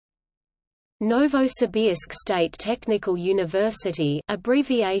Novosibirsk State Technical University,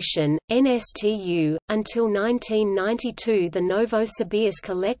 abbreviation NSTU. Until 1992, the Novosibirsk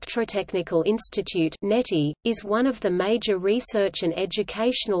Electrotechnical Institute (NETI) is one of the major research and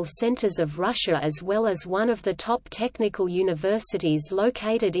educational centers of Russia, as well as one of the top technical universities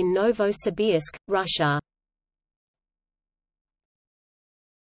located in Novosibirsk, Russia.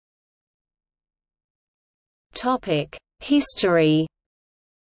 Topic: History.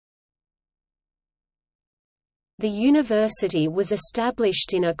 The university was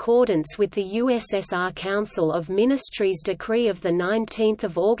established in accordance with the USSR Council of Ministries decree of 19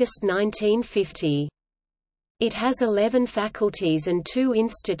 August 1950. It has 11 faculties and 2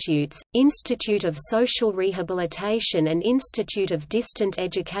 institutes, Institute of Social Rehabilitation and Institute of Distant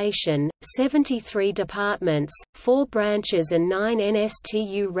Education, 73 departments, 4 branches and 9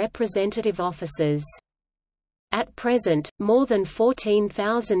 NSTU representative offices. At present, more than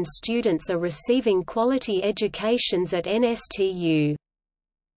 14,000 students are receiving quality educations at NSTU.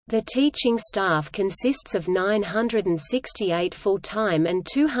 The teaching staff consists of 968 full-time and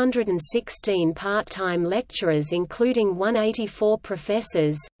 216 part-time lecturers, including 184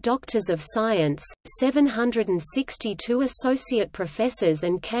 professors, doctors of science, 762 associate professors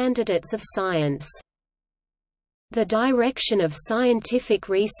and candidates of science. The direction of scientific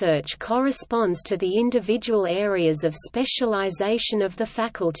research corresponds to the individual areas of specialization of the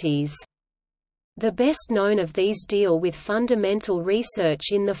faculties. The best known of these deal with fundamental research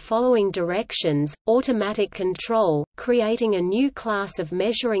in the following directions: automatic control, creating a new class of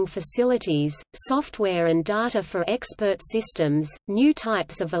measuring facilities, software and data for expert systems, new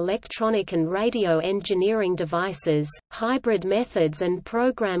types of electronic and radio engineering devices, hybrid methods and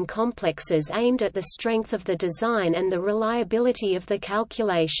program complexes aimed at the strength of the design and the reliability of the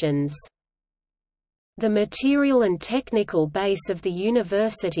calculations. The material and technical base of the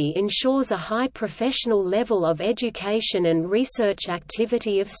university ensures a high professional level of education and research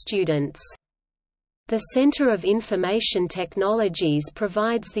activity of students. The Center of Information Technologies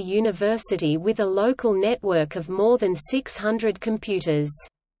provides the university with a local network of more than 600 computers.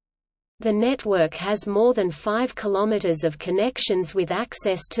 The network has more than 5 kilometers of connections with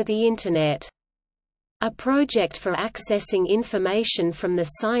access to the Internet. A project for accessing information from the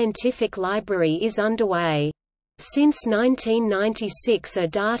scientific library is underway. Since 1996, a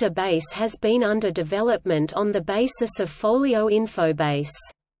database has been under development on the basis of Folio Infobase.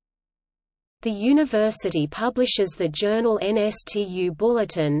 The university publishes the journal NSTU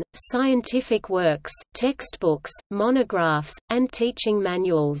Bulletin, scientific works, textbooks, monographs, and teaching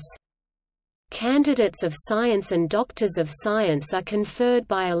manuals. Candidates of science and doctors of science are conferred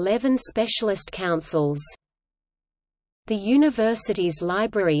by 11 specialist councils. The university's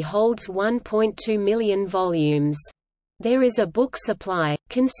library holds 1.2 million volumes. There is a book supply,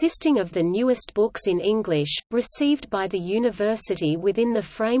 consisting of the newest books in English, received by the university within the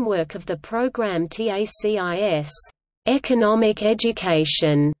framework of the program TACIS, Economic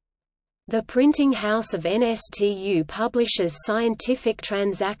Education. The printing house of NSTU publishes scientific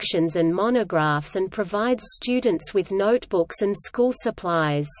transactions and monographs and provides students with notebooks and school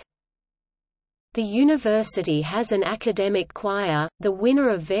supplies. The university has an academic choir, the winner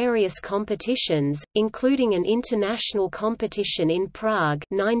of various competitions, including an international competition in Prague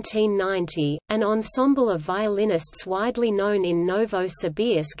 1990, an ensemble of violinists widely known in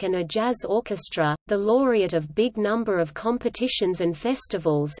Novosibirsk, and a jazz orchestra, the laureate of big number of competitions and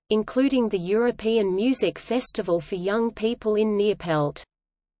festivals, including the European Music Festival for Young People in Neapelt.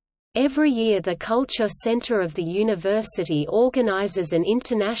 Every year the Culture Center of the university organizes an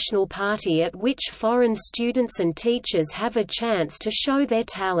international party at which foreign students and teachers have a chance to show their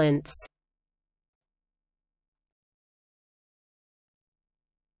talents.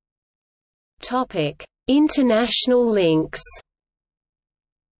 International links.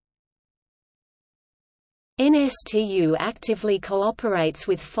 NSTU actively cooperates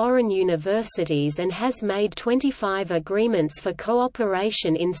with foreign universities and has made 25 agreements for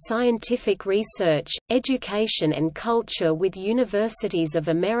cooperation in scientific research, education and culture with universities of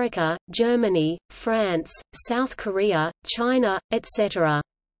America, Germany, France, South Korea, China, etc.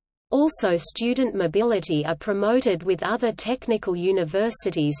 Also, student mobility are promoted with other technical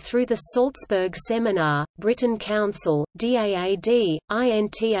universities through the Salzburg Seminar, Britain Council, DAAD,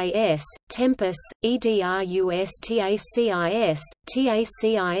 INTAS, Tempus, EDRUSTACIS,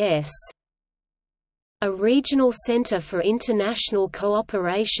 TACIS. A regional center for international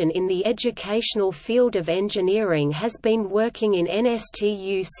cooperation in the educational field of engineering has been working in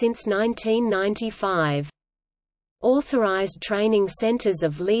NSTU since 1995. Authorized training centers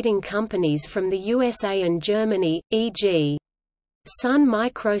of leading companies from the USA and Germany, e.g. Sun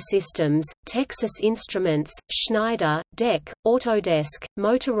Microsystems, Texas Instruments, Schneider, DEC, Autodesk,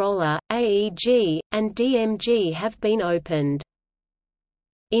 Motorola, AEG, and DMG have been opened.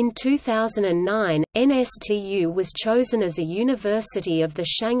 In 2009, NSTU was chosen as a university of the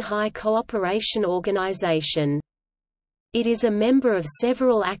Shanghai Cooperation Organization. It is a member of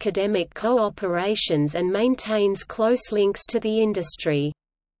several academic cooperations and maintains close links to the industry.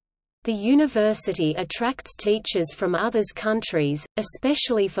 The university attracts teachers from other countries,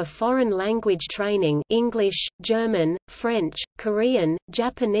 especially for foreign language training: English, German, French, Korean,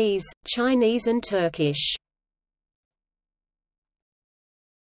 Japanese, Chinese and Turkish.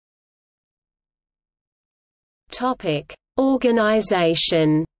 Topic: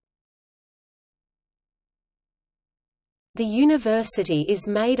 Organization. The university is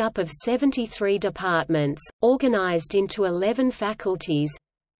made up of 73 departments, organized into 11 faculties: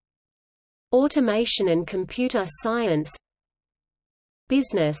 Automation and Computer Science,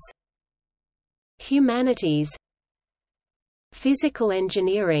 Business, Humanities, Physical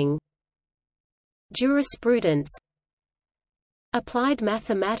Engineering, Jurisprudence, Applied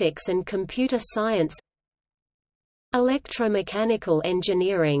Mathematics and Computer Science, Electromechanical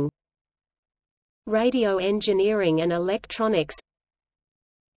Engineering, Radio Engineering and Electronics,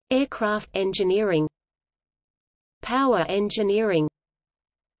 Aircraft Engineering, Power Engineering,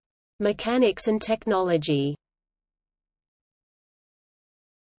 Mechanics and Technology.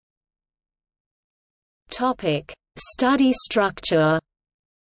 Topic: Study structure.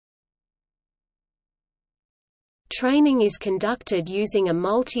 Training is conducted using a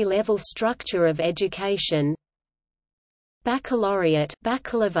multi-level structure of education. Baccalaureate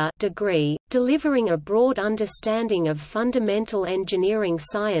degree, delivering a broad understanding of fundamental engineering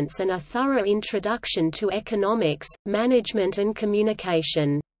science and a thorough introduction to economics, management and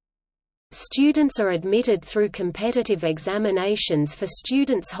communication. Students are admitted through competitive examinations for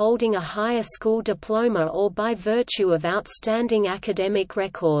students holding a higher school diploma or by virtue of outstanding academic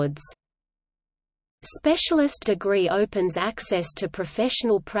records. Specialist degree opens access to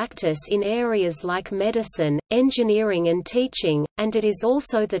professional practice in areas like medicine, engineering and teaching, and it is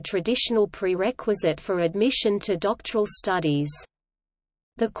also the traditional prerequisite for admission to doctoral studies.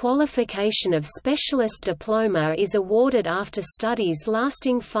 The qualification of specialist diploma is awarded after studies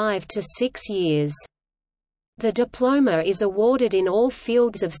lasting 5 to 6 years. The diploma is awarded in all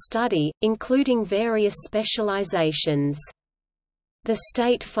fields of study, including various specializations. The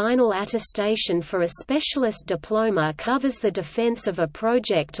state final attestation for a specialist diploma covers the defense of a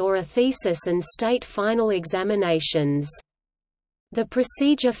project or a thesis and state final examinations. The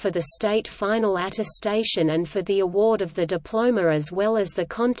procedure for the state final attestation and for the award of the diploma as well as the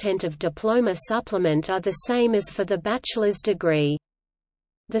content of diploma supplement are the same as for the bachelor's degree.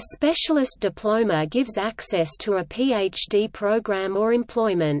 The specialist diploma gives access to a PhD program or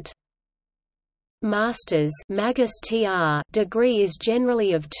employment. Master's degree is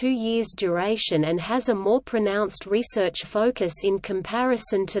generally of 2 years duration and has a more pronounced research focus in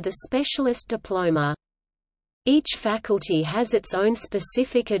comparison to the specialist diploma. Each faculty has its own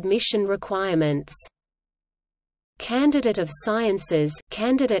specific admission requirements. Candidate of Sciences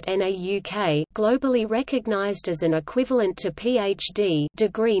candidate NAUK, globally recognized as an equivalent to PhD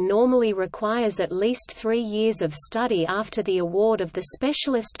degree, normally requires at least 3 years of study after the award of the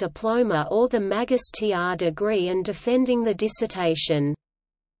specialist diploma or the Magus TR degree and defending the dissertation.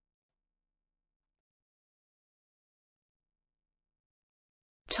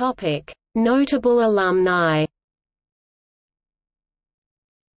 Topic: Notable alumni.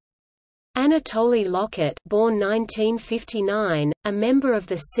 Anatoly Lockett, born 1959, a member of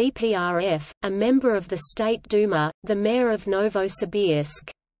the CPRF, a member of the State Duma, the mayor of Novosibirsk.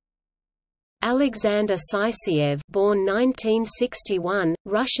 Alexander Sisiev, born 1961,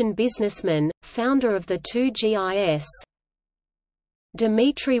 Russian businessman, founder of the 2GIS.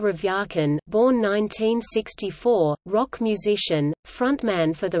 Dmitry Rovyakhin, born 1964, rock musician,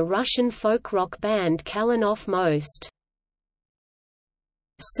 frontman for the Russian folk rock band Kalinov Most.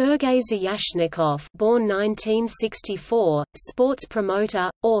 Sergei Zayashnikov, born 1964, sports promoter,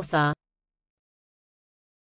 author.